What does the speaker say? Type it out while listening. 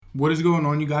What is going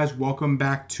on, you guys? Welcome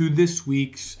back to this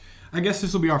week's, I guess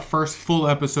this will be our first full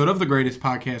episode of the greatest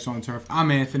podcast on turf. I'm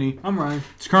Anthony. I'm Ryan.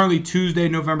 It's currently Tuesday,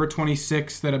 November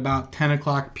 26th at about 10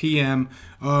 o'clock p.m.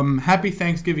 Happy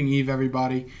Thanksgiving Eve,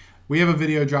 everybody. We have a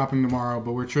video dropping tomorrow,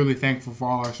 but we're truly thankful for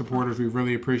all our supporters. We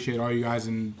really appreciate all you guys,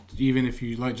 and even if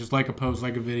you just like a post,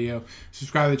 like a video,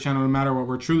 subscribe to the channel, no matter what,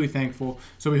 we're truly thankful.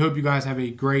 So we hope you guys have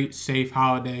a great, safe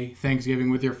holiday, Thanksgiving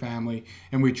with your family,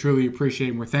 and we truly appreciate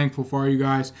and we're thankful for all you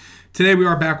guys. Today we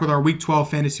are back with our Week 12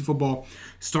 Fantasy Football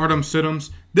Stardom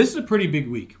Situms. This is a pretty big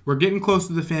week. We're getting close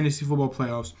to the Fantasy Football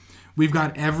playoffs. We've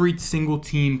got every single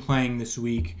team playing this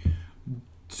week.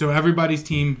 So everybody's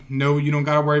team, no, you don't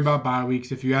got to worry about bye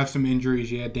weeks. If you have some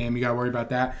injuries, yeah, damn, you got to worry about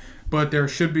that. But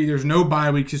there's no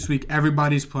bye weeks this week.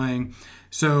 Everybody's playing.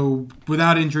 So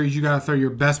without injuries, you got to throw your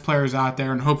best players out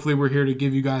there. And hopefully we're here to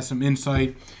give you guys some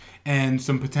insight and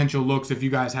some potential looks if you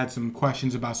guys had some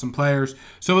questions about some players.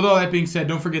 So with all that being said,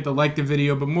 don't forget to like the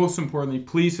video. But most importantly,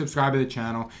 please subscribe to the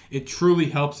channel. It truly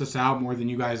helps us out more than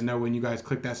you guys know when you guys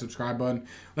click that subscribe button.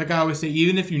 Like I always say,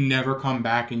 even if you never come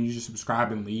back and you just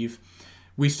subscribe and leave,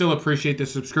 we still appreciate the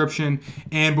subscription.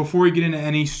 And before we get into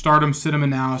any Stardom Situm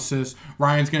analysis,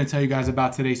 Ryan's going to tell you guys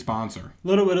about today's sponsor.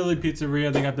 Little Italy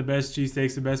Pizzeria. They got the best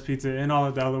cheesesteaks, the best pizza in all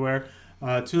of Delaware.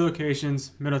 2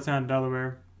 locations, Middletown,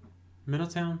 Delaware.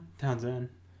 Middletown? Townsend.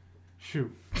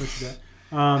 Shoot. What's that?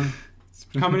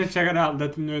 Come in and check it out.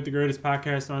 Let them know that the greatest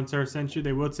podcast on turf sent you.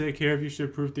 They will take care of you.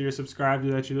 Should prove that you're subscribed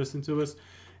to that you listen to us.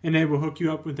 And they will hook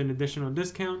you up with an additional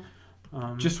discount.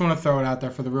 Just want to throw it out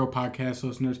there for the real podcast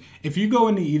listeners. If you go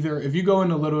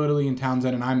into Little Italy in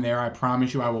Townsend and I'm there, I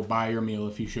promise you I will buy your meal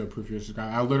if you show proof you're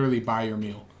subscribed. I'll literally buy your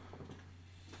meal.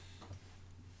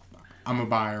 I'm a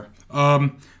buyer.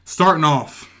 Starting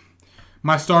off,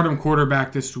 my Stardom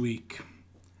quarterback this week.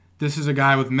 This is a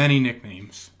guy with many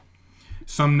nicknames.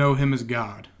 Some know him as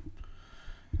God.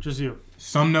 Just you.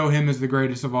 Some know him as the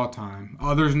greatest of all time.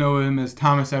 Others know him as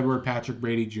Thomas Edward Patrick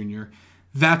Brady Jr.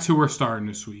 That's who we're starting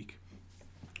this week.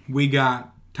 We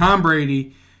got Tom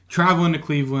Brady traveling to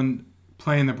Cleveland,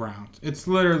 playing the Browns. It's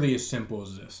literally as simple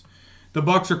as this. The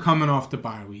Bucs are coming off the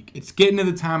bye week. It's getting to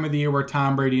the time of the year where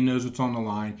Tom Brady knows what's on the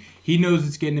line. He knows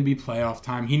it's getting to be playoff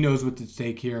time. He knows what's at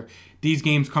stake here. These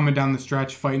games coming down the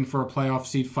stretch, fighting for a playoff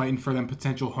seed, fighting for them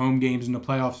potential home games in the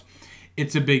playoffs.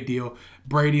 It's a big deal.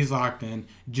 Brady's locked in.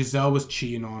 Giselle was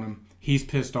cheating on him. He's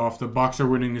pissed off. The Bucs are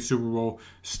winning the Super Bowl.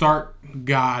 Start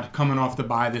God coming off the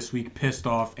bye this week, pissed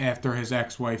off after his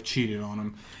ex-wife cheated on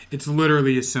him. It's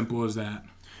literally as simple as that.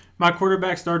 My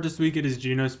quarterback start this week, it is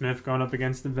Geno Smith going up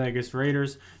against the Vegas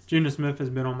Raiders. Geno Smith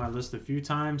has been on my list a few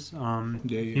times.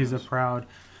 He's a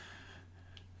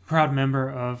proud member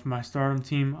of my Stardom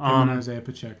team. Him and Isaiah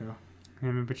Pacheco.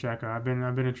 Him and Pacheco. I've been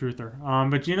a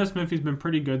truther. But Geno Smith, he's been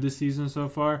pretty good this season so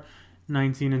far.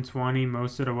 19-20,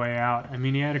 most of the way out. I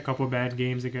mean, he had a couple bad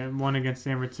games, one against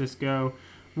San Francisco,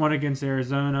 one against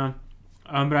Arizona.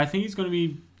 But I think he's going to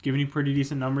be giving you pretty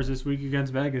decent numbers this week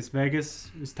against Vegas.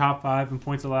 Vegas is top 5 in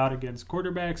points allowed against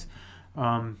quarterbacks.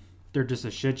 They're just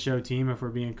a shit show team, if we're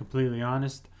being completely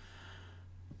honest,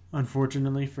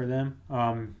 unfortunately for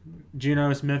them.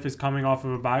 Geno Smith is coming off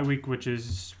of a bye week, which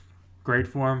is great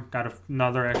for him. Got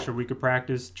another extra week of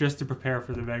practice just to prepare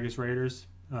for the Vegas Raiders.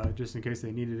 Just in case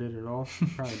they needed it at all.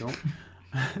 Probably don't.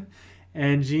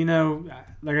 And Geno,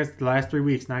 like I said, the last 3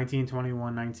 weeks, 19,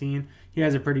 21, 19. He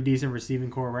has a pretty decent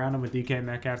receiving core around him with DK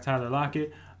Metcalf, Tyler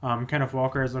Lockett. Kenneth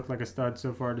Walker has looked like a stud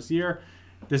so far this year.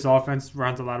 This offense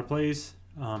runs a lot of plays.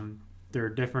 They're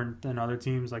different than other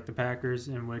teams like the Packers,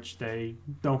 in which they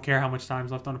don't care how much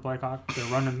time's left on the play clock. They're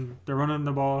running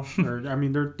the ball.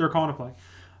 They're calling a play.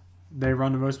 They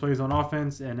run the most plays on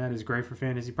offense, and that is great for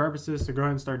fantasy purposes. So go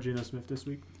ahead and start Geno Smith this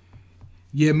week.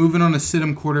 Yeah, moving on to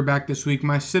Situm quarterback this week.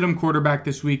 My Situm quarterback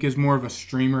this week is more of a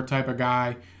streamer type of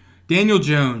guy. Daniel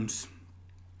Jones.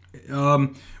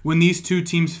 When these two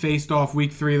teams faced off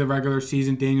week 3 of the regular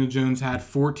season, Daniel Jones had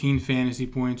 14 fantasy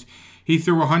points. He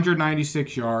threw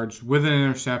 196 yards with an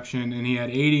interception, and he had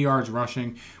 80 yards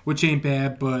rushing, which ain't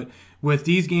bad. But with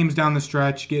these games down the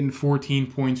stretch, getting 14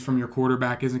 points from your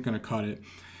quarterback isn't going to cut it.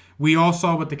 We all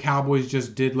saw what the Cowboys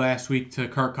just did last week to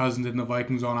Kirk Cousins and the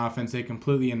Vikings on offense. They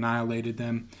completely annihilated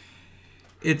them.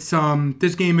 It's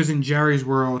this game is in Jerry's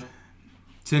World.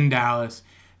 It's in Dallas.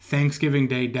 Thanksgiving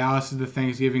Day. Dallas is the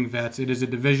Thanksgiving Vets. It is a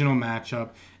divisional matchup.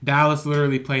 Dallas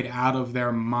literally played out of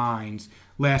their minds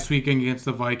last week against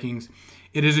the Vikings.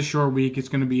 It is a short week. It's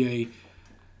going to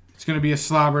be a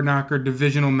slobber knocker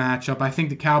divisional matchup. I think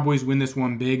the Cowboys win this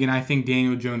one big, and I think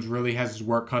Daniel Jones really has his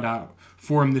work cut out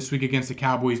for him this week against the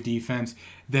Cowboys defense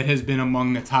that has been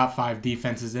among the top 5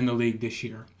 defenses in the league this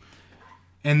year.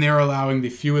 and they're allowing the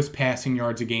fewest passing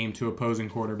yards a game to opposing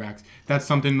quarterbacks. That's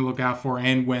something to look out for.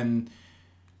 And when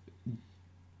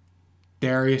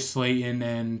Darius Slayton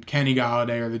and Kenny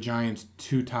Golladay are the Giants'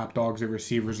 2 top dogs of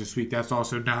receivers this week, that's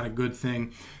also not a good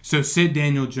thing. So sit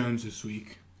Daniel Jones this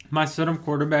week. My sit-em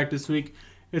quarterback this week,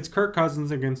 it's Kirk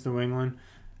Cousins against New England.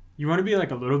 You want to be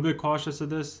like a little bit cautious of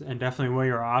this and definitely weigh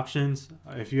your options.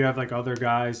 If you have like other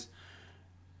guys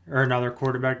or another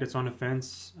quarterback that's on the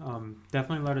fence,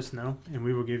 definitely let us know and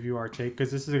we will give you our take,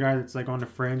 because this is a guy that's like on the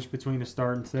fringe between the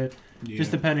start and sit,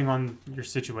 just depending on your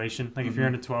situation. Like if you're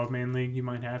in a 12-man league, you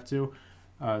might have to.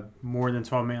 More than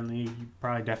 12-man league, you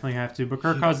probably definitely have to. But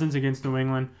Kirk Cousins against New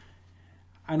England,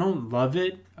 I don't love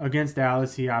it. Against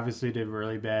Dallas, he obviously did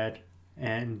really bad.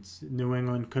 And New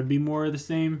England could be more of the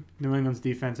same. New England's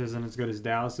defense isn't as good as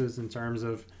Dallas's in terms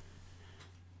of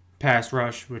pass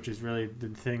rush, which is really the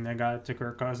thing that got to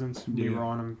Kirk Cousins. We were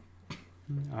on him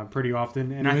pretty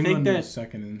often. And New I England think that... is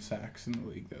second in sacks in the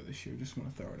league, though, this year. Just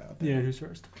want to throw it out there. Yeah, who's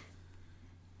first?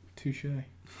 Touche.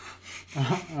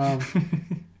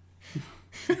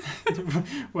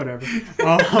 Whatever.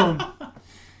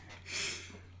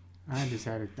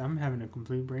 I'm having a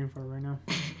complete brain fart right now.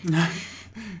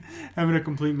 Having a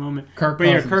complete moment. Kirk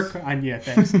Cousins.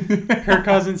 Thanks. Kirk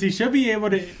Cousins, he should be able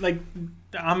to, like,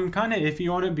 I'm kind of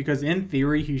iffy on it because in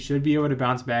theory he should be able to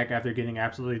bounce back after getting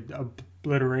absolutely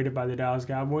obliterated by the Dallas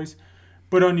Cowboys.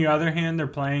 But on the other hand, they're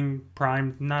playing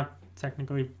prime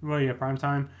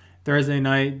time. Thursday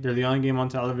night. They're the only game on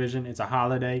television. It's a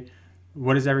holiday.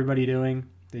 What is everybody doing?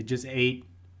 They just ate.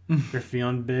 They're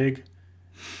feeling big.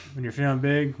 When you're feeling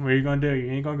big, what are you going to do?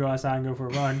 You ain't going to go outside and go for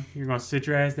a run. You're going to sit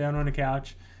your ass down on the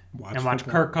couch and watch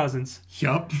Kirk Cousins.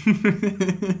 Yup.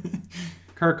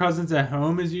 Kirk Cousins at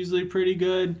home is usually pretty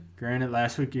good. Granted,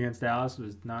 last week against Dallas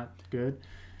was not good.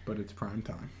 But it's prime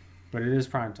time. But it is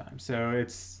prime time. So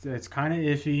it's kind of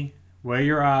iffy. Weigh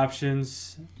your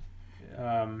options.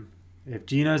 If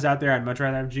Geno's out there, I'd much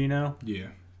rather have Geno. Yeah.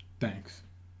 Thanks.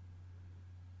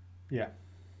 Yeah.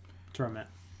 That's where I'm at.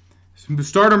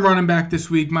 Stardom running back this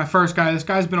week. My first guy. This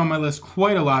guy's been on my list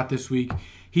quite a lot this week.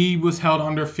 He was held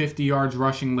under 50 yards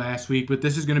rushing last week, but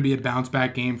this is going to be a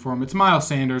bounce-back game for him. It's Miles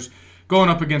Sanders going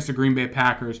up against the Green Bay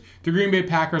Packers. The Green Bay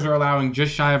Packers are allowing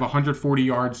just shy of 140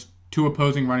 yards to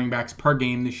opposing running backs per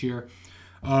game this year.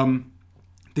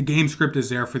 The game script is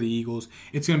there for the Eagles.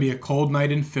 It's going to be a cold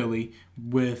night in Philly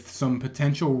with some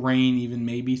potential rain, even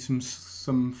maybe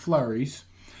some flurries.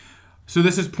 So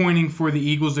this is pointing for the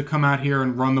Eagles to come out here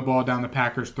and run the ball down the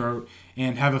Packers' throat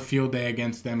and have a field day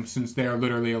against them, since they are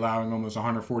literally allowing almost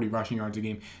 140 rushing yards a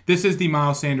game. This is the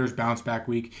Miles Sanders bounce-back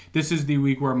week. This is the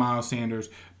week where Miles Sanders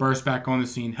bursts back on the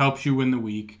scene, helps you win the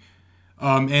week,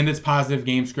 and it's positive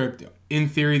game script. In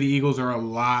theory, the Eagles are a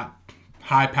lot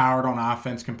high-powered on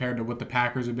offense compared to what the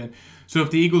Packers have been. So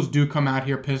if the Eagles do come out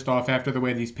here pissed off after the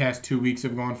way these past 2 weeks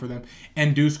have gone for them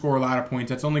and do score a lot of points,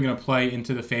 that's only going to play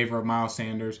into the favor of Miles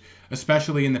Sanders,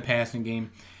 especially in the passing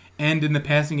game. And in the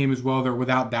passing game as well, they're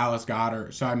without Dallas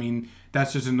Goedert. So, I mean,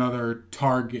 that's just another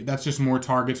target. That's just more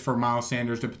targets for Miles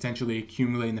Sanders to potentially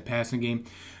accumulate in the passing game.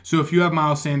 So if you have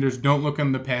Miles Sanders, don't look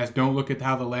in the past. Don't look at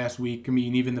how the last week,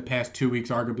 even the past 2 weeks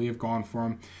arguably have gone for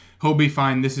him. He'll be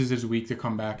fine. This is his week to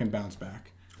come back and bounce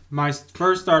back. My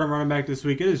first starter running back this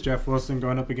week is Jeff Wilson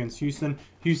going up against Houston.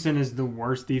 Houston is the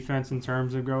worst defense in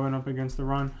terms of going up against the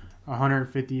run.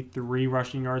 153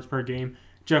 rushing yards per game.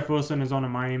 Jeff Wilson is on a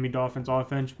Miami Dolphins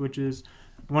offense, which is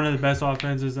one of the best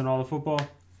offenses in all of football.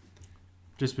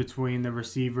 Just between the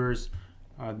receivers,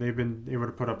 they've been able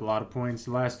to put up a lot of points.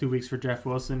 The last 2 weeks for Jeff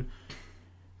Wilson,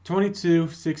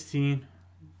 22-16.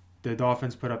 The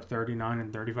Dolphins put up 39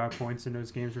 and 35 points in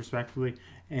those games, respectively.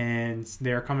 And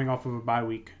they're coming off of a bye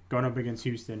week, going up against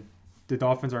Houston. The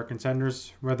Dolphins are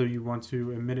contenders, whether you want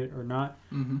to admit it or not.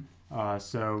 Mm-hmm.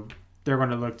 So they're going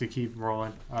to look to keep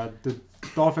rolling. The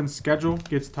Dolphins' schedule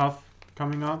gets tough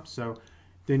coming up, so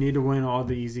they need to win all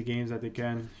the easy games that they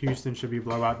can. Houston should be a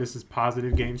blowout. This is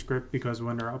positive game script because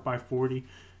when they're up by 40,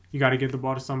 you got to get the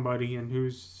ball to somebody. And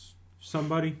who's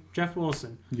somebody? Jeff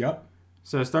Wilson. Yep.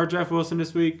 So start Jeff Wilson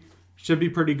this week. Should be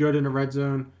pretty good in the red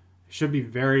zone. Should be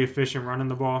very efficient running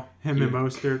the ball. Him and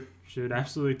Mostert should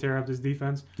absolutely tear up this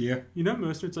defense. Yeah. You know,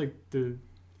 Mostert's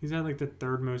he's had the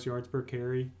third most yards per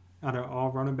carry out of all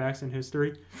running backs in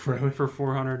history. Really? For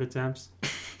 400 attempts.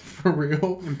 For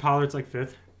real? And Pollard's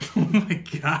fifth. Oh my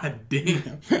god,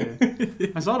 damn. Yeah.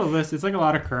 I saw the list. It's a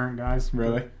lot of current guys.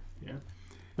 Really? Yeah.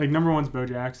 Number one's Bo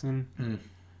Jackson.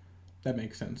 That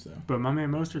makes sense, though. But my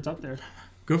man Mostert's up there.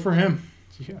 Good for him.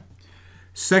 Yeah.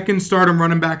 Second stardom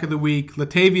running back of the week,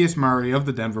 Latavius Murray of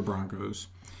the Denver Broncos.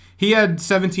 He had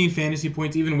 17 fantasy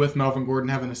points, even with Melvin Gordon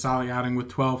having a solid outing with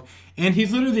 12. And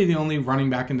he's literally the only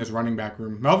running back in this running back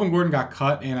room. Melvin Gordon got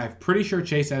cut, and I'm pretty sure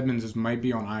Chase Edmonds might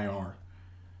be on IR.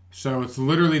 So it's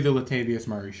literally the Latavius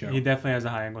Murray show. He definitely has a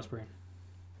high ankle sprain.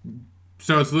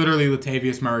 So it's literally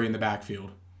Latavius Murray in the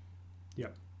backfield.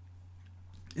 Yep.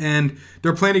 And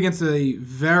they're playing against a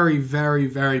very, very,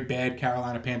 very bad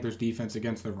Carolina Panthers defense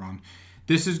against the run.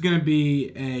 This is going to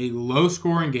be a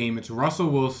low-scoring game. It's Russell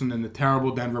Wilson and the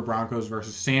terrible Denver Broncos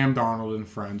versus Sam Darnold and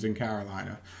friends in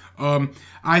Carolina.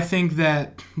 I think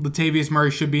that Latavius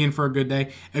Murray should be in for a good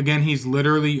day. Again, he's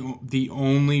literally the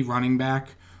only running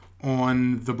back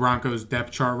on the Broncos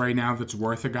depth chart right now that's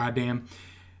worth a goddamn.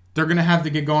 They're going to have to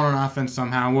get going on offense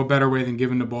somehow. What better way than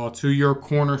giving the ball to your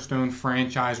cornerstone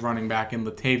franchise running back in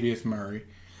Latavius Murray?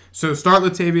 So start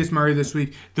Latavius Murray this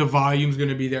week. The volume's going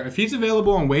to be there. If he's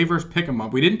available on waivers, pick him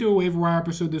up. We didn't do a waiver wire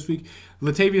episode this week.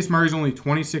 Latavius Murray's only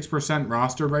 26%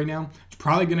 rostered right now. It's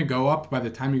probably going to go up by the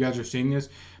time you guys are seeing this.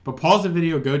 But pause the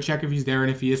video, go check if he's there,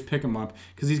 and if he is, pick him up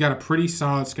because he's got a pretty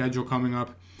solid schedule coming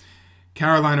up.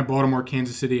 Carolina, Baltimore,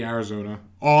 Kansas City, Arizona.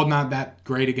 All not that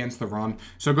great against the run.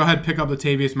 So go ahead, pick up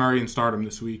Latavius Murray and start him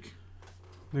this week.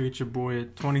 Look at your boy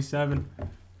at 27.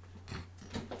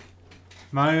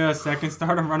 My second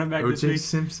starter running back this week. O.J.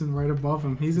 Simpson right above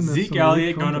him. He's in the Zeke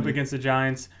Elliott going up against the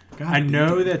Giants. God I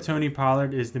know damn. that Tony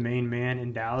Pollard is the main man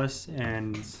in Dallas,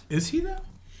 and Is he though?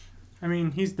 I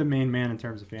mean he's the main man in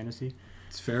terms of fantasy.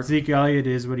 It's fair. Zeke Elliott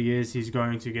is what he is. He's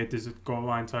going to get his goal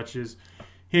line touches.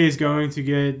 He is going to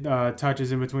get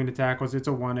touches in between the tackles. It's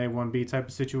a 1A, 1B type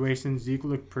of situation. Zeke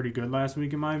looked pretty good last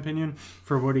week, in my opinion,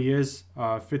 for what he is.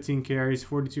 15 carries,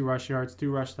 42 rush yards, 2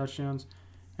 rush touchdowns.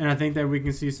 And I think that we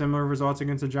can see similar results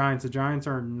against the Giants. The Giants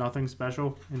are nothing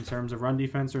special in terms of run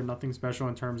defense or nothing special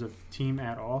in terms of team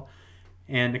at all.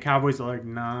 And the Cowboys are like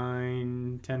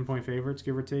 9, 10-point favorites,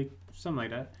 give or take, something like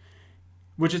that.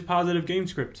 Which is positive game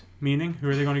script, meaning who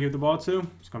are they going to give the ball to?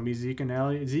 It's going to be Zeke and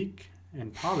Elliott, Zeke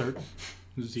and Pollard.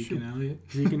 Zeke and Elliott.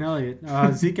 Zeke and Elliott.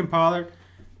 Zeke and Pollard.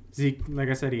 Zeke, like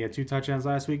I said, he had 2 touchdowns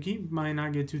last week. He might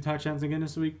not get 2 touchdowns again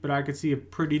this week, but I could see a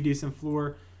pretty decent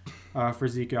floor for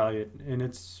Zeke Elliott. And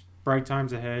it's bright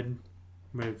times ahead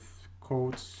with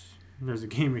Colts. There's a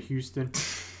game with Houston.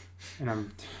 And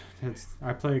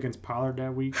I play against Pollard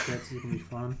that week. So that's going to be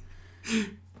fun.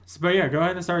 But yeah, go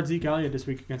ahead and start Zeke Elliott this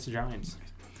week against the Giants.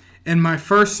 And my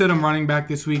first sit I'm running back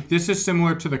this week, this is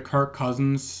similar to the Kirk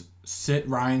Cousins sit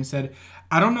Ryan said.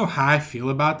 I don't know how I feel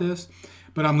about this,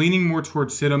 but I'm leaning more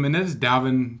towards sit him, and that is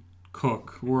Dalvin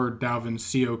Cook, or Dalvin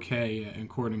C-O-K,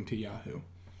 according to Yahoo.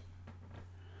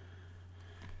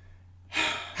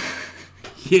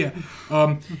 Yeah.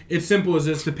 It's simple as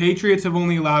this. The Patriots have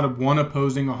only allowed one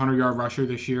opposing 100-yard rusher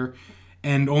this year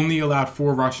and only allowed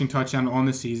 4 rushing touchdowns on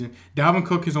the season. Dalvin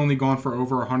Cook has only gone for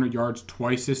over 100 yards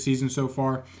twice this season so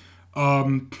far.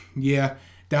 Yeah,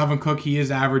 Dalvin Cook, he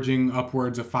is averaging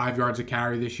upwards of 5 yards a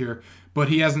carry this year, but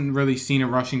he hasn't really seen a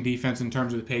rushing defense in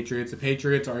terms of the Patriots. The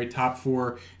Patriots are a top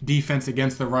 4 defense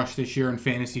against the rush this year in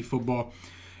fantasy football,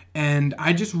 and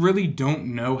I just really don't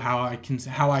know how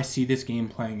I see this game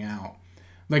playing out.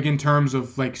 Like in terms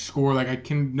of like score, like I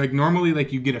can like normally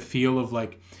like you get a feel of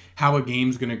like how a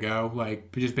game's gonna go,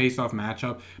 like just based off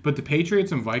matchup. But the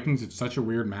Patriots and Vikings, it's such a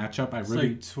weird matchup. It's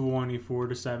like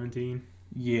 24-17.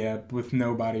 Yeah, with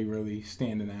nobody really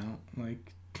standing out.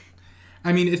 Like,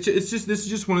 I mean, it's just this is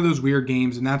just one of those weird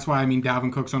games, and that's why I mean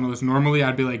Dalvin Cook's on the list. Normally,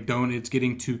 I'd be like, don't. It's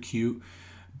getting too cute,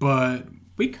 but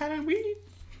we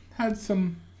had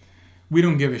some. We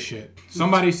don't give a shit.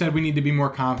 Somebody said we need to be more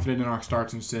confident in our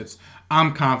starts and sits.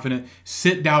 I'm confident.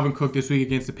 Sit Dalvin Cook this week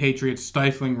against the Patriots'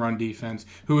 stifling run defense,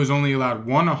 who has only allowed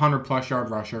 100-plus yard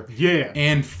rusher. Yeah.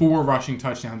 And 4 rushing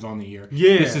touchdowns on the year.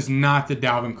 Yeah. This is not the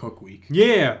Dalvin Cook week.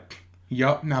 Yeah.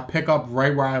 Yup. Now pick up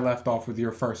right where I left off with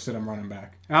your first sit 'em running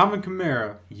back. Alvin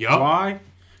Kamara. Yup. Why?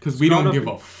 Because we don't give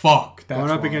a fuck. That's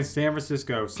going up why. against San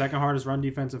Francisco, second hardest run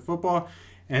defense in football,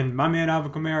 and my man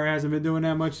Alvin Kamara hasn't been doing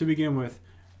that much to begin with.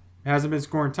 Hasn't been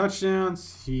scoring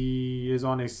touchdowns. He is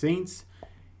on a Saints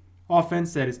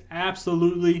offense that is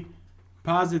absolutely,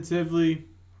 positively,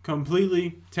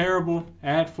 completely terrible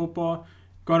at football.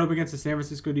 Going up against the San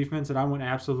Francisco defense that I want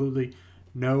absolutely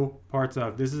no parts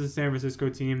of. This is a San Francisco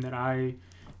team that I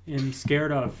am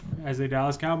scared of. As a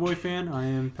Dallas Cowboy fan, I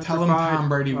am petrified. Tell him Tom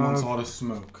Brady wants all the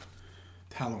smoke.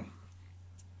 Tell him.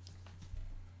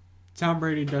 Tom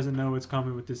Brady doesn't know what's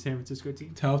coming with this San Francisco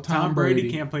team. Tell Tom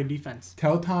Brady can't play defense.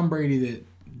 Tell Tom Brady that.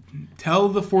 Tell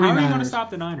the 49ers. How are you going to stop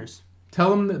the Niners?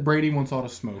 Tell him that Brady wants all the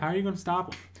smoke. How are you going to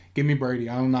stop him? Give me Brady.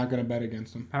 I'm not going to bet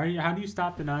against him. How do you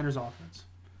stop the Niners offense?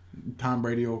 Tom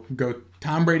Brady will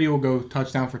go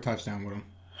touchdown for touchdown with him.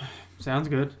 Sounds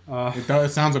good.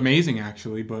 It sounds amazing,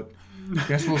 actually, but I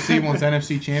guess we'll see once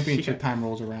NFC Championship time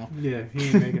rolls around. Yeah, he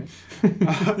ain't making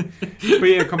it. But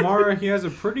yeah, Kamara, he has a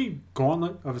pretty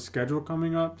gauntlet of a schedule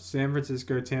coming up. San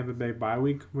Francisco, Tampa Bay bye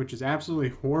week, which is absolutely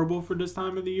horrible for this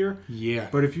time of the year. Yeah.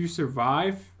 But if you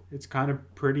survive, it's kind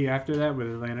of pretty after that with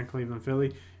Atlanta, Cleveland,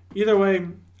 Philly. Either way,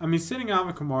 I mean, sitting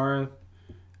Alvin Kamara,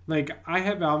 like, I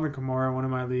have Alvin Kamara in one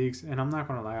of my leagues, and I'm not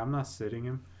going to lie, I'm not sitting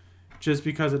him. Just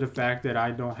because of the fact that I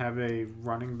don't have a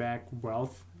running back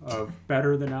wealth of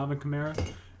better than Alvin Kamara.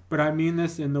 But I mean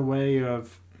this in the way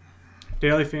of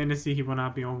daily fantasy, he will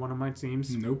not be on one of my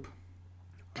teams. Nope.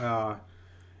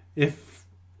 If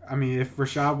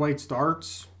Rachaad White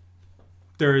starts,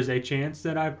 there is a chance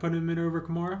that I put him in over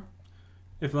Kamara.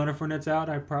 If Leonard Fournette's out,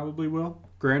 I probably will.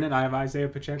 Granted, I have Isaiah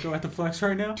Pacheco at the flex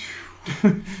right now.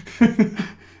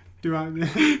 Do I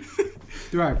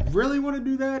really want to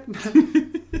do that?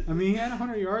 I mean, he had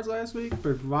 100 yards last week,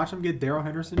 but watch him get Darrell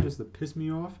Henderson just to piss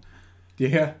me off.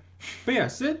 Yeah. But yeah,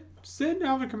 sit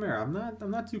Alvin Kamara.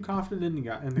 I'm not too confident in the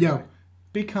guy.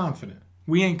 Be confident.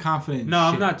 We ain't confident in No,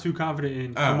 shit. I'm not too confident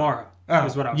in Kamara.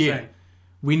 Is what I'm saying.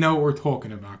 We know what we're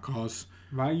talking about, cause.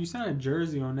 Right, you signed a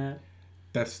jersey on that.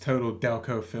 That's total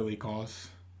Delco Philly, cause.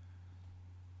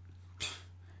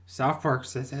 South Park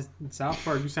says South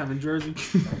Park. You signed a jersey.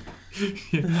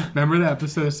 Remember the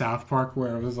episode of South Park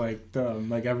where it was like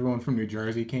everyone from New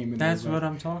Jersey came in? That's what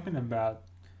I'm talking about.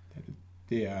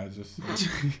 Yeah, it's just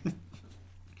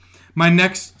my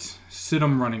next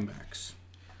sit-em running backs.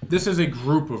 This is a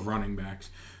group of running backs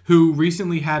who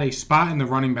recently had a spot in the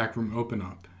running back room open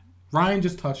up. Ryan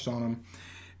just touched on them.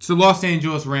 It's the Los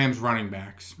Angeles Rams running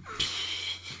backs.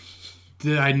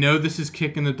 I know this is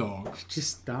kicking the dog.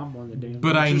 Just stomp on the damn.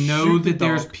 But I know that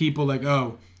there's people like,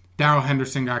 oh, Darrell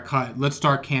Henderson got cut. Let's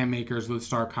start Cam Akers. Let's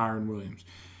start Kyron Williams.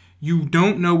 You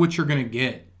don't know what you're going to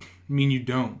get. I mean, you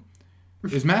don't.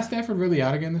 Is Matt Stafford really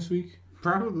out again this week?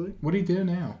 Probably. What did he do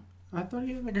now? I thought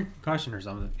he had like a concussion or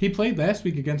something. He played last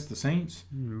week against the Saints.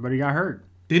 But he got hurt.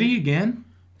 Did he again?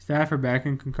 Stafford back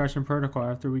in concussion protocol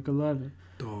after week 11.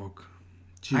 Dog.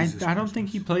 I don't think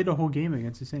he played the whole game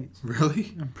against the Saints.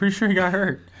 Really? I'm pretty sure he got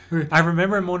hurt. I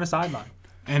remember him on the sideline.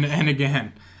 And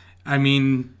again, I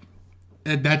mean,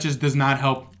 that just does not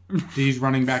help these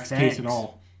running backs' case at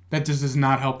all. That just does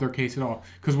not help their case at all.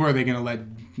 Because where are they going to let...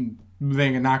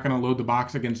 They're not going to load the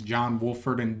box against John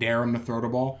Wolford and dare him to throw the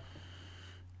ball?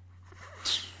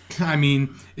 I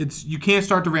mean, you can't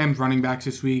start the Rams running backs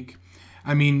this week.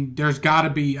 I mean, there's got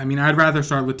to be... I mean, I'd rather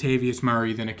start Latavius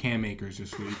Murray than a Cam Akers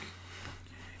this week.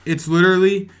 It's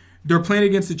literally, they're playing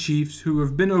against the Chiefs, who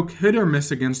have been hit or miss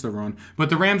against the run.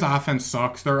 But the Rams' offense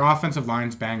sucks. Their offensive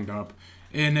line's banged up.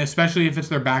 And especially if it's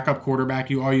their backup quarterback,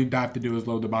 all you have to do is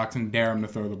load the box and dare him to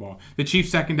throw the ball. The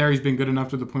Chiefs' secondary's been good enough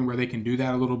to the point where they can do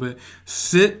that a little bit.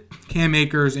 Sit Cam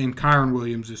Akers and Kyron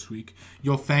Williams this week.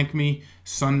 You'll thank me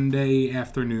Sunday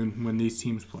afternoon when these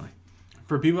teams play.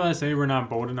 For people that say we're not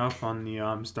bold enough on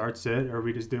the start-sit, or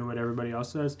we just do what everybody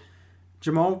else says,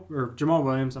 Jamal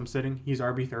Williams, I'm sitting. He's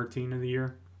RB13 of the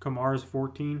year. Kamara's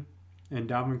 14, and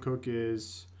Dalvin Cook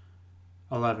is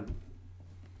 11.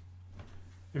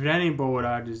 If that ain't bold,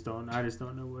 I just don't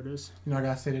know what is. You know what I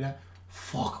gotta say to that?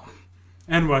 Fuck them.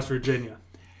 And West Virginia.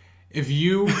 If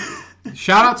you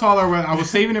shout out to all our, I was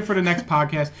saving it for the next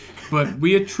podcast, but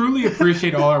we truly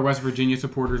appreciate all our West Virginia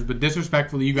supporters. But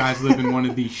disrespectfully, you guys live in one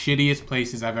of the shittiest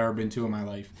places I've ever been to in my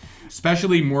life,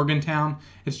 especially Morgantown.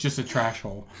 It's just a trash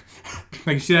hole.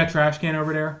 Like, you see that trash can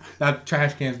over there? That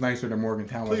trash can's nicer than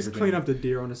Morgantown. Please clean up the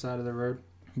deer on the side of the road.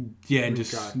 Yeah, and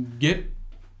just get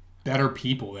better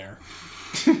people there.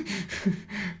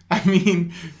 I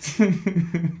mean,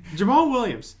 Jamal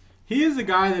Williams. He is a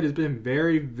guy that has been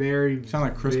very, very... Sound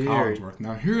like Chris Collinsworth.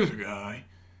 Now, here's a guy.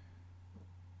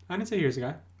 I didn't say here's a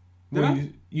guy.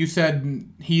 You said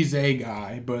he's a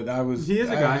guy, but I was... He is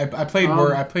a guy. I played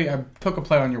word. I took a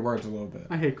play on your words a little bit.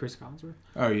 I hate Chris Collinsworth.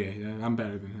 Oh, yeah. I'm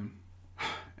better than him.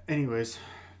 Anyways,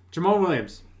 Jamal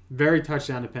Williams, very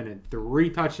touchdown dependent. 3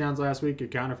 touchdowns last week,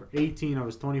 accounted for 18 of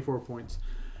his 24 points.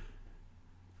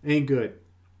 Ain't good.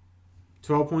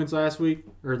 12 points last week,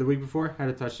 or the week before, had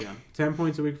a touchdown. 10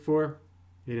 points the week before,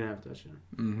 he didn't have a touchdown.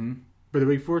 Mm-hmm. But the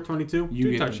week before, 22,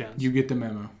 2 touchdowns. You get the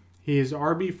memo. He is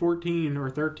RB 14 or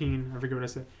 13, I forget what I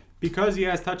said, because he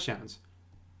has touchdowns.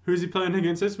 Who's he playing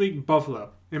against this week?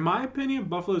 Buffalo. In my opinion,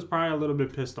 Buffalo's probably a little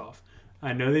bit pissed off.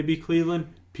 I know they beat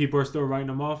Cleveland. People are still writing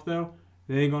them off, though.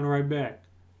 They ain't going to write back.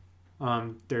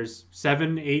 There's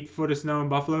 7-8 foot of snow in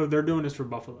Buffalo. They're doing this for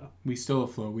Buffalo. We still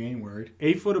afloat. We ain't worried.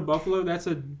 8 foot of Buffalo, that's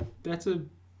a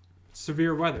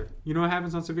severe weather. You know what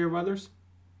happens on severe weathers?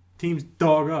 Teams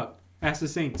dog up. Ask the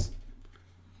Saints.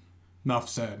 Enough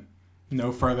said.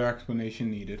 No further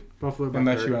explanation needed. Buffalo by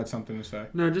Unless 30. you had something to say.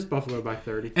 No, just Buffalo by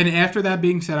 30. And after that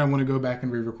being said, I want to go back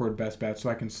and re-record best bets so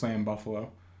I can slam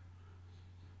Buffalo.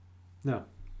 No.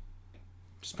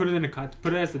 Just put it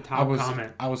as the top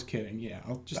comment. I was kidding, yeah.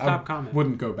 Top comment.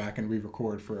 Wouldn't go back and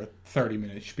re-record for a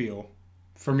 30-minute spiel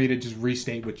for me to just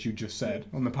restate what you just said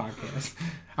on the podcast.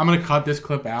 I'm going to cut this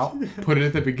clip out, put it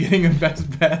at the beginning of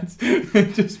best bets,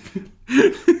 and just...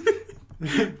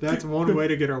 That's one way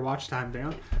to get our watch time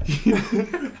down.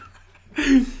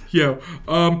 Yo,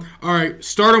 all right,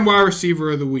 starting wide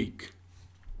receiver of the week.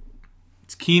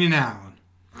 It's Keenan Allen.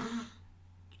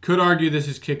 Could argue this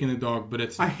is kicking the dog, but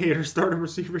it's... I hate our starting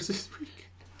receivers this week.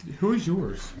 Who is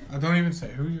yours? I don't even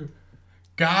say. Who's your...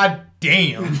 God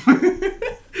damn.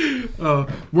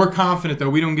 We're confident, though.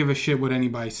 We don't give a shit what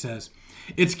anybody says.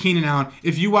 It's Keenan Allen.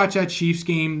 If you watch that Chiefs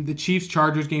game, the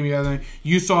Chiefs-Chargers game the other night,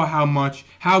 you saw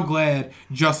how glad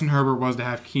Justin Herbert was to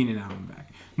have Keenan Allen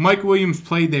back. Mike Williams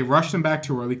played. They rushed him back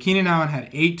too early. Keenan Allen had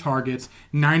 8 targets,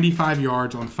 95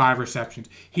 yards on 5 receptions.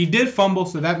 He did fumble,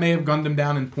 so that may have gunned him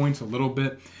down in points a little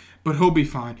bit, but he'll be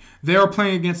fine. They are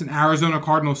playing against an Arizona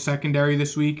Cardinals secondary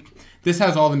this week. This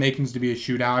has all the makings to be a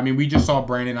shootout. I mean, we just saw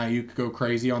Brandon Ayuk go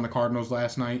crazy on the Cardinals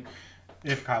last night.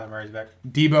 If Kyler Murray's back.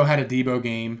 Debo had a Debo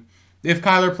game. If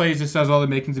Kyler plays, this has all the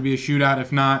makings to be a shootout.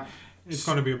 If not, it's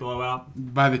going to be a blowout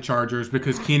by the Chargers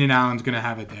because Keenan Allen's going to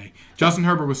have a day. Justin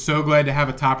Herbert was so glad to have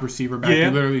a top receiver back. Yeah.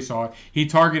 You literally saw it. He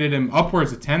targeted him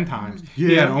upwards of 10 times. Yeah.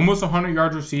 He had almost 100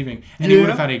 yards receiving, and he would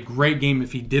have had a great game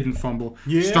if he didn't fumble.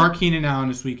 Yeah. Start Keenan Allen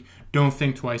this week. Don't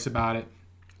think twice about it.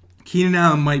 Keenan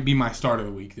Allen might be my start of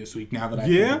the week this week now that I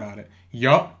think about it.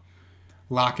 Yup.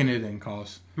 Locking it in,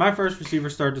 cause my first receiver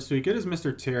start this week, it is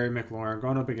Mr. Terry McLaurin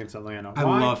going up against Atlanta. I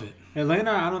love it.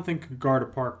 Atlanta, I don't think could guard a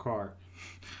parked car.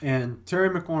 And Terry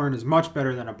McLaurin is much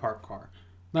better than a parked car.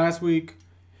 Last week,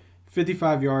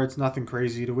 55 yards, nothing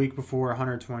crazy. The week before,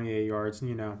 128 yards,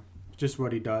 just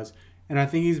what he does. And I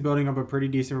think he's building up a pretty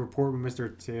decent rapport with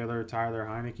Mr. Tyler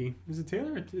Heineke. Is it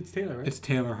Taylor? It's Taylor, right? It's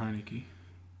Taylor Heineke.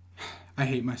 I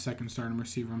hate my second starting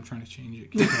receiver. I'm trying to change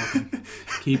it. Keep talking.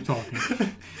 Keep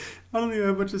talking. I don't even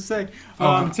have much to say.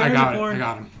 I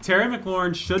got him. Terry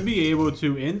McLaurin should be able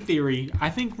to, in theory, I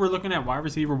think we're looking at wide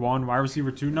receiver 1, wide receiver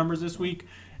 2 numbers this week.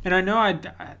 And I know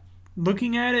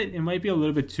looking at it, it might be a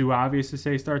little bit too obvious to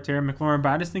say start Terry McLaurin, but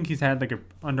I just think he's had like an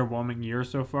underwhelming year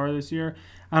so far this year.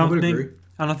 I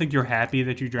don't think you're happy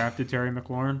that you drafted Terry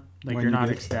McLaurin. Like you're not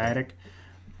ecstatic.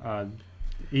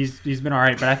 He's been all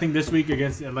right, but I think this week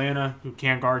against Atlanta, who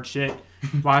can't guard shit,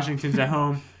 Washington's at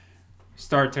home,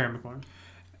 start Terry McLaurin.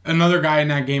 Another guy in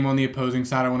that game on the opposing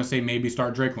side, I want to say maybe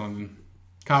start Drake London.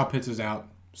 Kyle Pitts is out.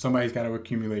 Somebody's got to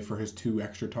accumulate for his 2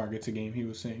 extra targets a game he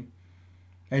was seeing.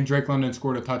 And Drake London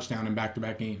scored a touchdown in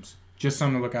back-to-back games. Just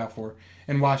something to look out for.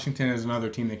 And Washington is another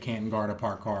team that can't guard a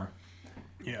parked car.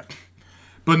 Yeah.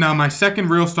 But now my second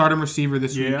real starting receiver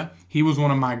this week, he was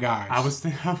one of my guys. I was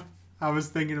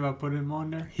thinking about putting him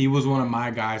on there. He was one of my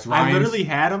guys. I literally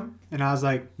had him, and I was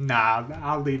like, nah,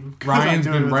 I'll leave him. Ryan's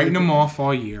been writing him off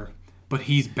all year, but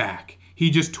he's back. He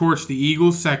just torched the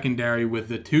Eagles secondary with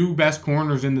the 2 best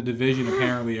corners in the division,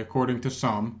 apparently, according to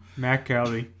some. Matt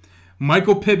Kelly.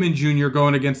 Michael Pittman Jr.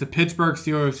 going against the Pittsburgh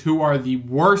Steelers, who are the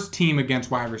worst team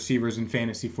against wide receivers in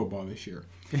fantasy football this year.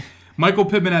 Michael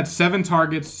Pittman had 7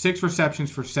 targets, 6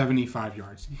 receptions for 75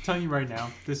 yards. I'm telling you right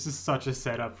now, this is such a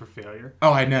setup for failure.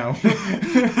 Oh, I know.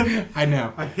 I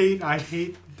know. I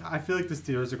feel like the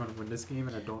Steelers are going to win this game,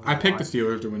 and I don't know I picked the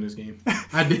Steelers to win this game.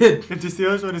 I did. If the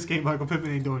Steelers win this game, Michael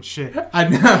Pittman ain't doing shit. I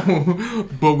know,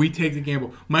 but we take the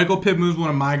gamble. Michael Pittman was one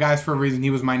of my guys for a reason.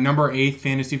 He was my number 8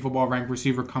 fantasy football ranked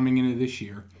receiver coming into this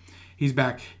year. He's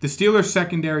back. The Steelers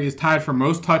secondary is tied for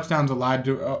most touchdowns allowed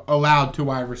to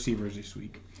wide receivers this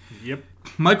week. Yep.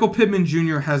 Michael Pittman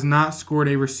Jr. has not scored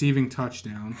a receiving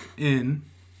touchdown in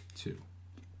 2, 3.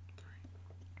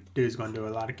 Dude's going to do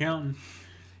a lot of counting.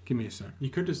 Give me a sec.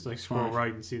 You could just scroll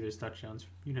right and see there's touchdowns.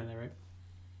 You know that,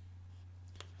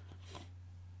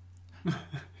 right?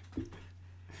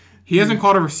 He hasn't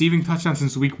caught a receiving touchdown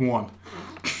since week 1.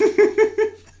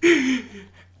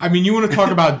 I mean, you want to talk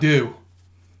about due.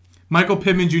 Michael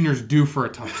Pittman Jr. is due for a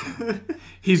touchdown.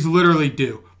 He's literally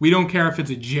due. We don't care if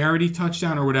it's a Jaredy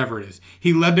touchdown or whatever it is.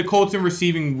 He led the Colts in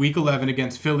receiving week 11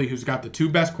 against Philly, who's got the 2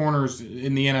 best corners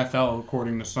in the NFL,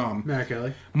 according to some. Matt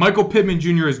Kelly. Michael Pittman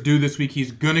Jr. is due this week.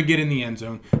 He's going to get in the end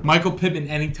zone. Michael Pittman,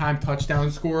 anytime touchdown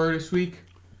scorer this week?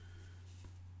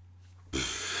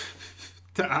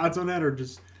 The odds on that are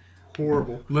just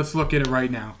horrible. Let's look at it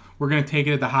right now. We're going to take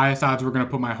it at the highest odds. We're going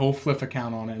to put my whole Fliff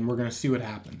account on it, and we're going to see what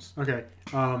happens. Okay.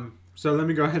 So let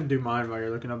me go ahead and do mine while you're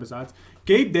looking up his odds.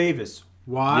 Gabe Davis.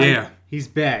 Why? Yeah. He's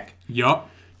back. Yup.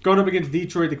 Going up against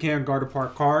Detroit, they can't guard a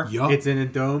parked car. Yup. It's in a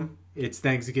dome. It's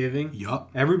Thanksgiving. Yup.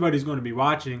 Everybody's going to be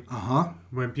watching. Uh-huh.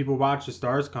 When people watch, the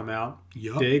stars come out.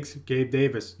 Yup. Diggs, Gabe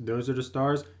Davis. Those are the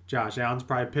stars. Josh Allen's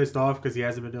probably pissed off because he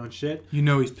hasn't been doing shit. You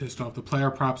know he's pissed off. The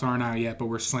player props aren't out yet, but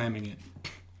we're slamming it.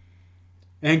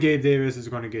 And Gabe Davis is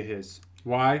going to get his.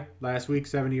 Why? Last week,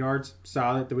 70 yards.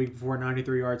 Solid. The week before,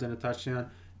 93 yards and a touchdown.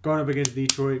 Going up against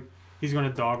Detroit, he's going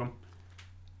to dog him.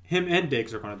 Him and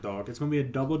Diggs are going to dog. It's going to be a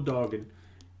double dogging.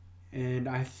 And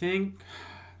I think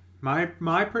my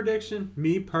prediction,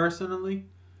 me personally,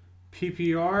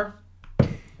 PPR,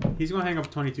 he's going to hang up a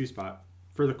 22 spot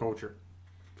for the culture.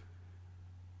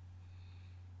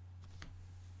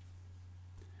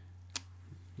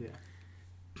 Yeah.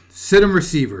 Sit 'em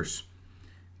receivers.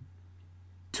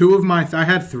 I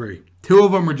had 3. 2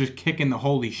 of them are just kicking the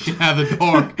holy shit out of the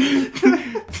dog.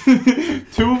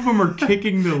 2 of them are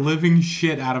kicking the living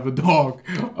shit out of a dog.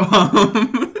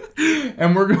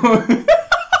 And we're going...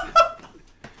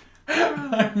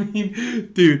 I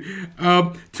mean, dude, 2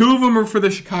 of them are for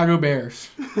the Chicago Bears.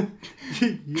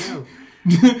 Yo.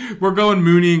 We're going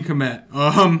Mooney and Kmet.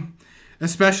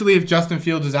 Especially if Justin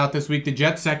Fields is out this week. The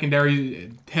Jets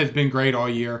secondary has been great all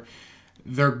year.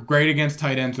 They're great against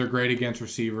tight ends. They're great against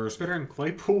receivers. Better than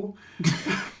Claypool?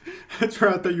 That's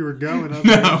where I thought you were going.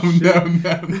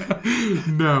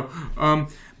 No.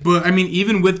 But, I mean,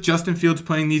 even with Justin Fields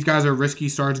playing, these guys are risky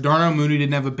starts. Darnell Mooney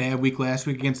didn't have a bad week last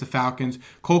week against the Falcons.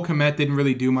 Cole Kmet didn't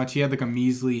really do much. He had like a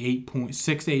measly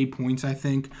 6 to 8 points, I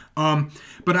think.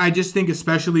 But I just think,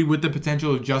 especially with the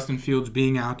potential of Justin Fields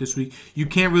being out this week, you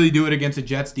can't really do it against a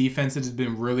Jets defense that has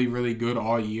been really, really good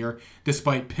all year,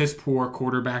 despite piss-poor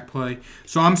quarterback play.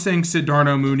 So I'm saying sit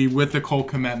Darnell Mooney with the Cole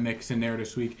Kmet mix in there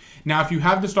this week. Now, if you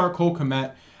have to start Cole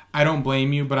Kmet, I don't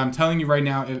blame you, but I'm telling you right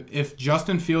now, if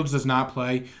Justin Fields does not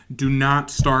play, do not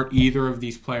start either of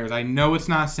these players. I know it's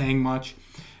not saying much,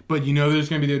 but you know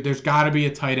there's got to be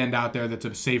a tight end out there that's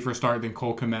a safer start than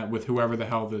Cole Kmet with whoever the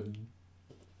hell the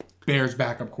Bears'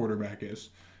 backup quarterback is.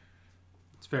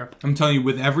 It's fair. I'm telling you,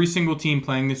 with every single team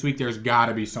playing this week, there's got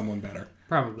to be someone better.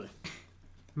 Probably.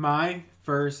 My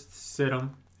first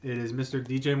sit-em, it is Mr.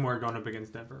 DJ Moore going up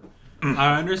against Denver.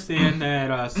 I understand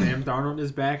that Sam Darnold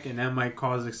is back, and that might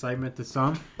cause excitement to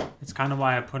some. It's kind of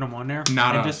why I put him on there.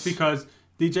 Not us. Just because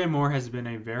DJ Moore has been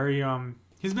a very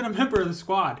he's been a member of the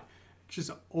squad. Just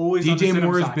always DJ on the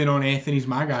Moore has side. been on Anthony's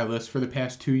My Guy list for the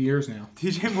past 2 years now.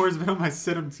 DJ Moore's been on my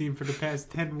sit-em team for the past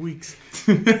 10 weeks.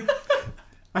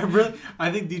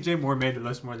 I think DJ Moore made the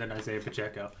list more than Isaiah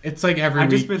Pacheco. It's like every I've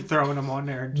week. just been throwing him on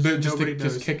there.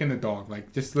 Just kicking the dog,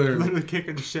 like just literally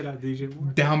kicking the shit out of DJ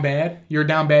Moore. Down bad? You're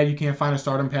down bad. You can't find a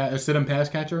sit-em pass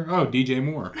catcher. Oh, DJ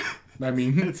Moore. I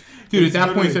mean, at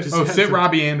that point, sit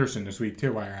Robbie Anderson this week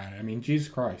too. While you're at it, I mean, Jesus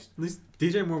Christ. At least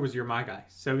DJ Moore was your my guy,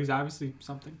 so he's obviously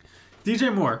something.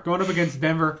 DJ Moore going up against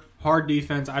Denver, hard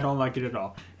defense. I don't like it at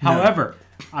all. No. However,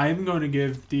 I am going to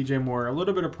give DJ Moore a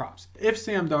little bit of props. If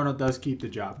Sam Darnold does keep the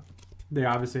job, they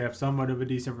obviously have somewhat of a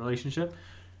decent relationship.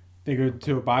 They go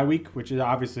to a bye week, which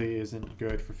obviously isn't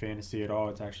good for fantasy at all.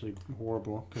 It's actually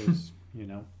horrible because,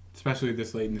 Especially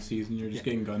this late in the season, you're just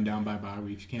getting gunned down by bye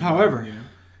weeks. However,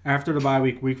 after the bye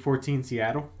week 14,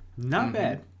 Seattle, not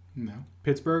bad. No.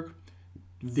 Pittsburgh,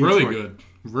 Detroit.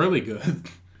 Really good.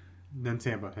 Then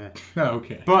Tampa. Oh,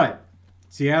 okay. But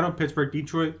Seattle, Pittsburgh,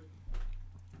 Detroit,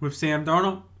 with Sam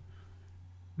Darnold,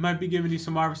 might be giving you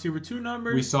some wide receiver 2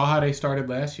 numbers. We saw how they started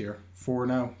last year,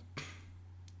 4-0.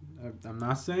 I'm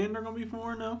not saying they're going to be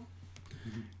 4-0.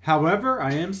 Mm-hmm. However,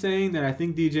 I am saying that I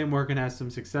think DJ Moore can have some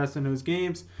success in those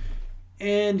games,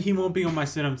 and he won't be on my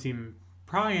sit-em team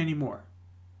probably anymore.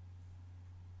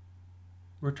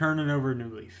 We're turning over a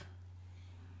new leaf.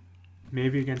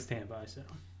 Maybe against Tampa, I said.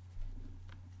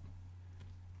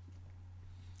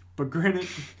 But granted,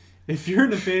 if you're in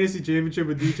the fantasy championship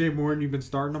with DJ Moore and you've been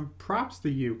starting him, props to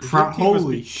you.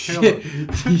 Holy shit.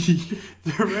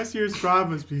 The rest of your squad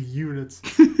must be units.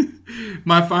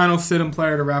 My final sit-em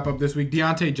player to wrap up this week,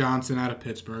 Deontay Johnson out of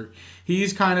Pittsburgh.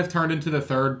 He's kind of turned into the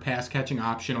third pass-catching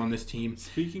option on this team.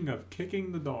 Speaking of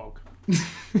kicking the dog.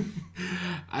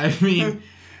 I mean,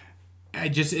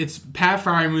 it's Pat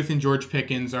Freiermuth and George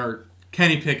Pickens are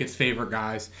Kenny Pickett's favorite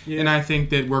guys. Yeah. And I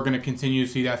think that we're going to continue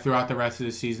to see that throughout the rest of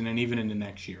the season and even into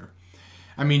next year.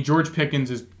 I mean, George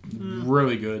Pickens is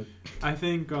really good. I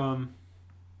think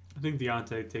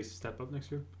Deontay takes a step up next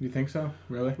year. You think so?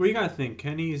 Really? Well, you got to think.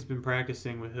 Kenny has been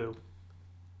practicing with who?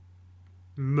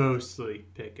 Mostly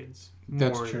Pickens.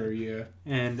 That's true, yeah.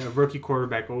 And a rookie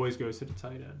quarterback always goes to the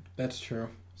tight end. That's true.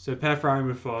 So Pat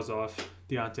Freiermuth falls off.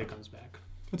 Deontay comes back.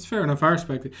 That's fair enough. I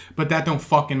respect it. But that don't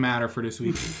fucking matter for this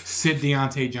week. Sit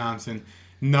Deontay Johnson.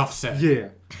 Enough said. Yeah.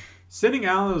 Sitting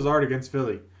Alan Lazard against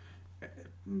Philly.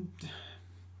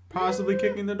 possibly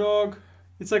kicking the dog.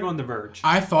 It's like on the verge.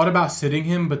 I thought about sitting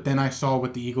him, but then I saw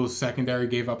what the Eagles secondary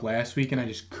gave up last week, and I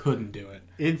just couldn't do it.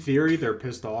 In theory, they're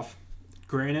pissed off.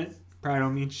 Granted, probably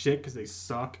don't mean shit because they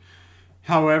suck.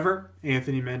 However,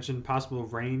 Anthony mentioned possible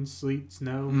rain, sleet,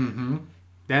 snow. Mm-hmm.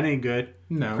 That ain't good.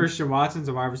 No. Christian Watson's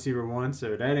a wide receiver 1,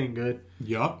 so that ain't good.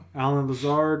 Yup. Alan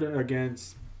Lazard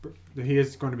he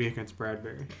is going to be against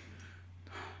Bradbury.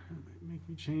 Make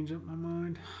me change up my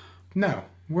mind. No.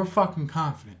 We're fucking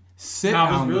confident. Sit I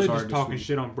was Alan really Lazard just this talking week.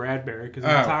 shit on Bradbury because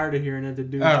I'm tired of hearing that the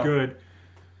dude's good.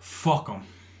 Fuck him.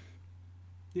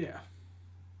 Yeah.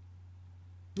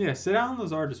 Yeah, sit Alan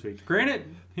Lazard this week. Granted,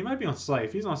 he might be on Slate.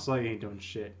 If he's on Slate, he ain't doing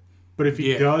shit. But if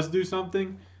he does do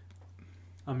something,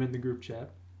 I'm in the group chat.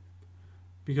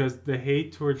 Because the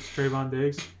hate towards Trayvon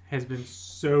Diggs has been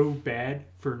so bad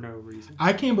for no reason.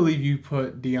 I can't believe you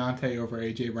put Deontay over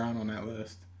A.J. Brown on that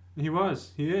list. He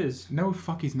was. He is. No,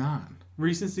 fuck, he's not.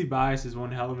 Recency bias is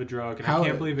one hell of a drug, and I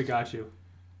can't believe it got you.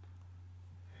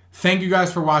 Thank you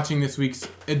guys for watching this week's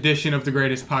edition of the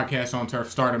greatest podcast on turf,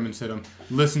 Stardom and Sid'em.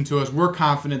 Listen to us. We're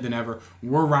confident than ever.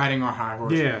 We're riding our high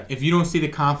horse. Yeah. If you don't see the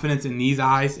confidence in these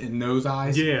eyes, in those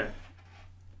eyes,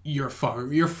 you're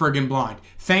friggin' blind.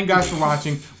 Thank you guys for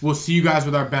watching. We'll see you guys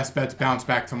with our best bets bounce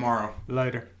back tomorrow.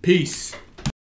 Later. Peace.